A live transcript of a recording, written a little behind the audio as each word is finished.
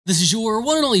This is your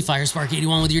one and only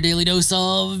FireSpark81 with your daily dose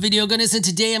of video goodness, and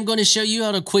today I'm going to show you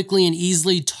how to quickly and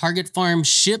easily target farm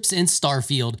ships in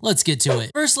Starfield. Let's get to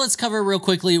it. First, let's cover real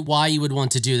quickly why you would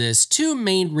want to do this. Two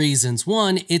main reasons.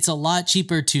 One, it's a lot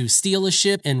cheaper to steal a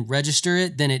ship and register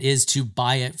it than it is to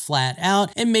buy it flat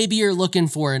out, and maybe you're looking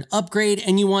for an upgrade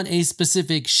and you want a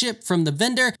specific ship from the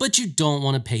vendor, but you don't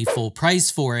want to pay full price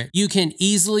for it. You can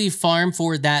easily farm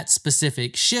for that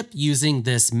specific ship using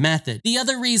this method. The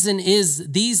other reason is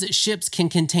these ships can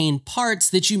contain parts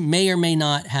that you may or may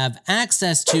not have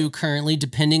access to currently,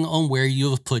 depending on where you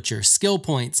have put your skill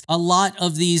points. A lot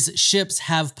of these ships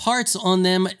have parts on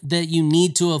them that you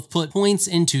need to have put points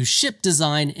into ship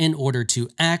design in order to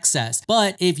access.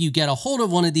 But if you get a hold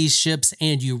of one of these ships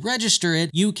and you register it,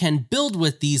 you can build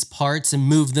with these parts and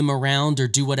move them around or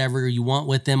do whatever you want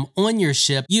with them on your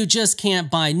ship. You just can't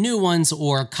buy new ones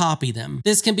or copy them.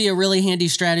 This can be a really handy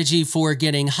strategy for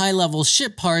getting high-level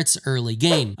ship parts early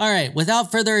game. All right,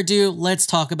 without further ado, let's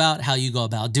talk about how you go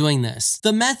about doing this.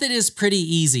 The method is pretty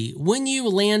easy. When you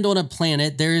land on a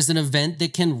planet, there is an event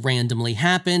that can randomly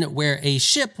happen where a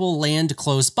ship will land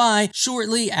close by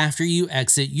shortly after you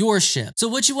exit your ship. So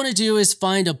what you want to do is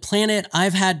find a planet.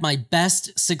 I've had my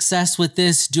best success with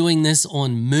this doing this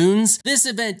on moons. This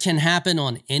event can happen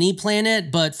on any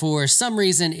planet, but for some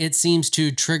reason it seems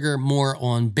to trigger more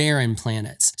on barren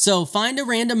planets. So find a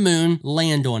random moon,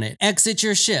 land on it, exit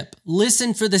your ship,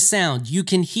 listen for the sound. You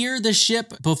can hear the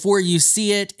ship before you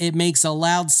see it. It makes a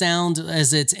loud sound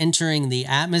as it's entering the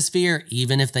atmosphere.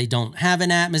 Even if they don't have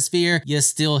an atmosphere, you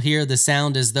still hear the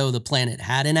sound as though the planet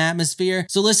had an atmosphere.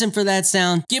 So listen for that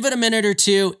sound, give it a minute or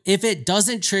two. If it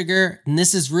doesn't trigger, and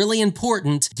this is really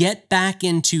important, get back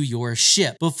into your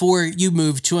ship before you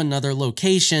move to another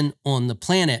location on the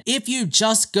planet. If you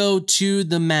just go to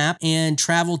the map and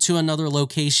travel to another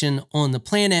location on the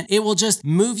planet, it will just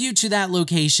move you to that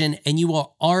location and you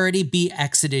will already be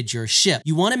exited your ship.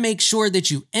 You want to make sure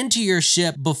that you enter your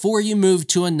ship before you move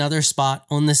to another spot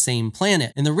on the same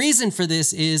planet. And the reason for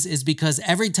this is because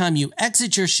every time you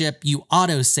exit your ship, you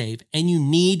autosave, and you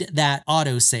need that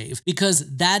autosave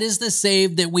because that is the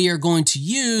save that we are going to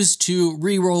use to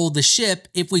re-roll the ship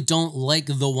if we don't like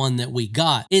the one that we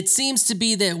got. It seems to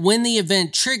be that when the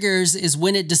event triggers is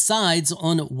when it decides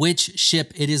on which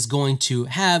ship it is going to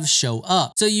have show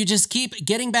up. So you just keep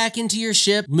getting back into your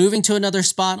ship, moving to another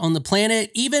spot on the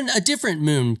planet. Even a different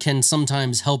moon can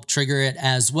sometimes help trigger it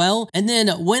as well. And then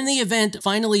when the event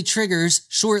finally triggers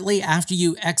shortly after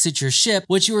you exit your ship,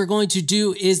 what you are going to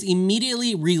do is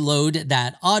immediately reload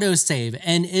that autosave.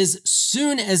 And as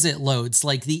soon as it loads,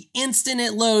 like the instant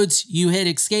it loads, you hit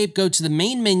escape, go to the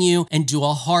main menu and do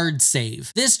a hard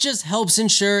save. This just helps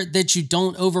ensure that you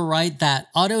don't overwrite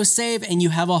that autosave and you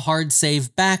have a hard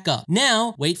save backup.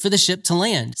 Now, wait for the ship to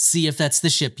land. See if that's the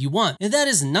ship you want. If that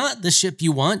is not the ship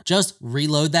you want, just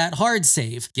reload that hard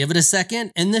save. Give it a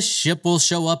second and the ship will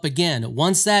show up again.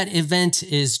 Once that event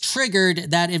is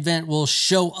triggered, that event will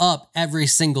show up every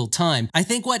single time. I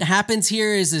think what happens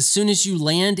here is as soon as you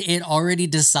land, it already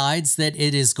decides that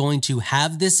it is going to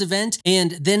have this event.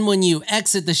 And then when you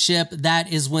exit the ship,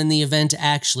 that is when the event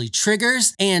actually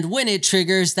triggers. And when it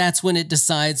triggers, that's when it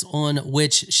decides on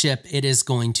which ship it is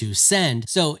going to send.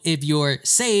 So if your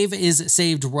save is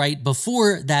saved right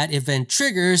before that event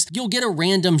triggers, you'll get a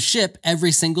random ship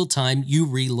every single time you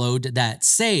reload that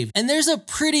save. And there's a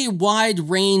pretty wide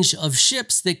range of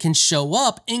ships that can show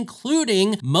up,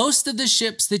 including most of the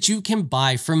ships that you can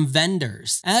buy from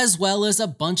vendors, as well as a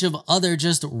bunch of other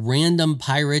just random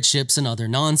pirate ships and other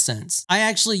nonsense. I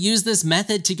actually use this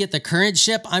method to get the current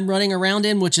ship I'm running around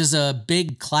in, which is a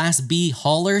big Class B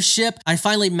hauler ship. I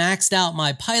finally maxed out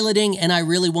my piloting and I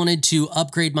really wanted to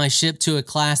upgrade my ship to a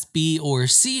Class B or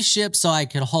C ship so I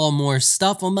could haul more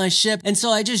stuff on my ship. And so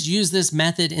I just used this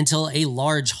method until a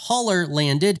large hauler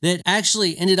landed that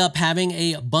actually ended up having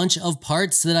a bunch of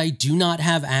parts that I do not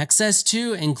have access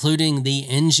to, including the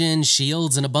engine,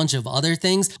 shields, and a bunch of other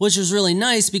things, which was really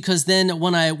nice because then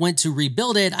when I went to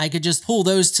rebuild it, I could just pull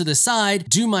those to the side,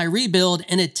 do my rebuild,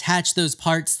 and attach those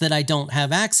parts that I don't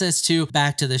have access to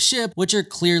back to the ship, which are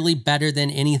clearly better than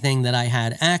anything that I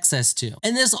had access to.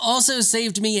 And this also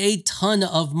saved me a ton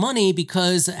of money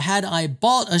because had I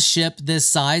bought a ship this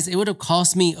size, it would have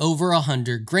cost me over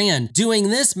 100 grand. Doing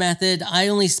this method, I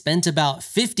only spent about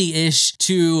 50-ish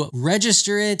to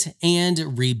register it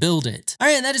and rebuild it. All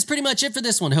right, and that is pretty much it for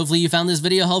this one. Hopefully you found this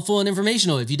video helpful and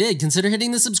informational. If you did, consider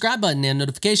hitting the subscribe button and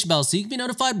notification bell so you can be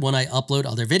notified when I upload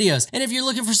other videos. And if you're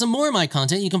looking for some more of my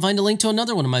content, you can find a link to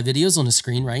another one of my videos on the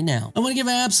screen right now. I want to give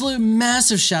an absolute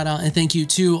massive shout out and thank you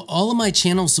to all of my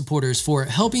channel supporters for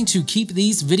helping to keep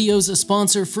these videos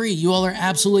sponsor free. You all are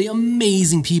absolutely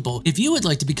amazing people. If you would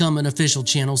like to be become an official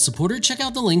channel supporter, check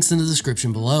out the links in the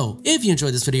description below. If you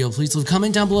enjoyed this video, please leave a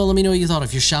comment down below. Let me know what you thought.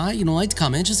 If you're shy, you don't like to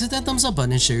comment, just hit that thumbs up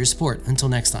button and share your support. Until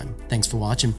next time, thanks for watching.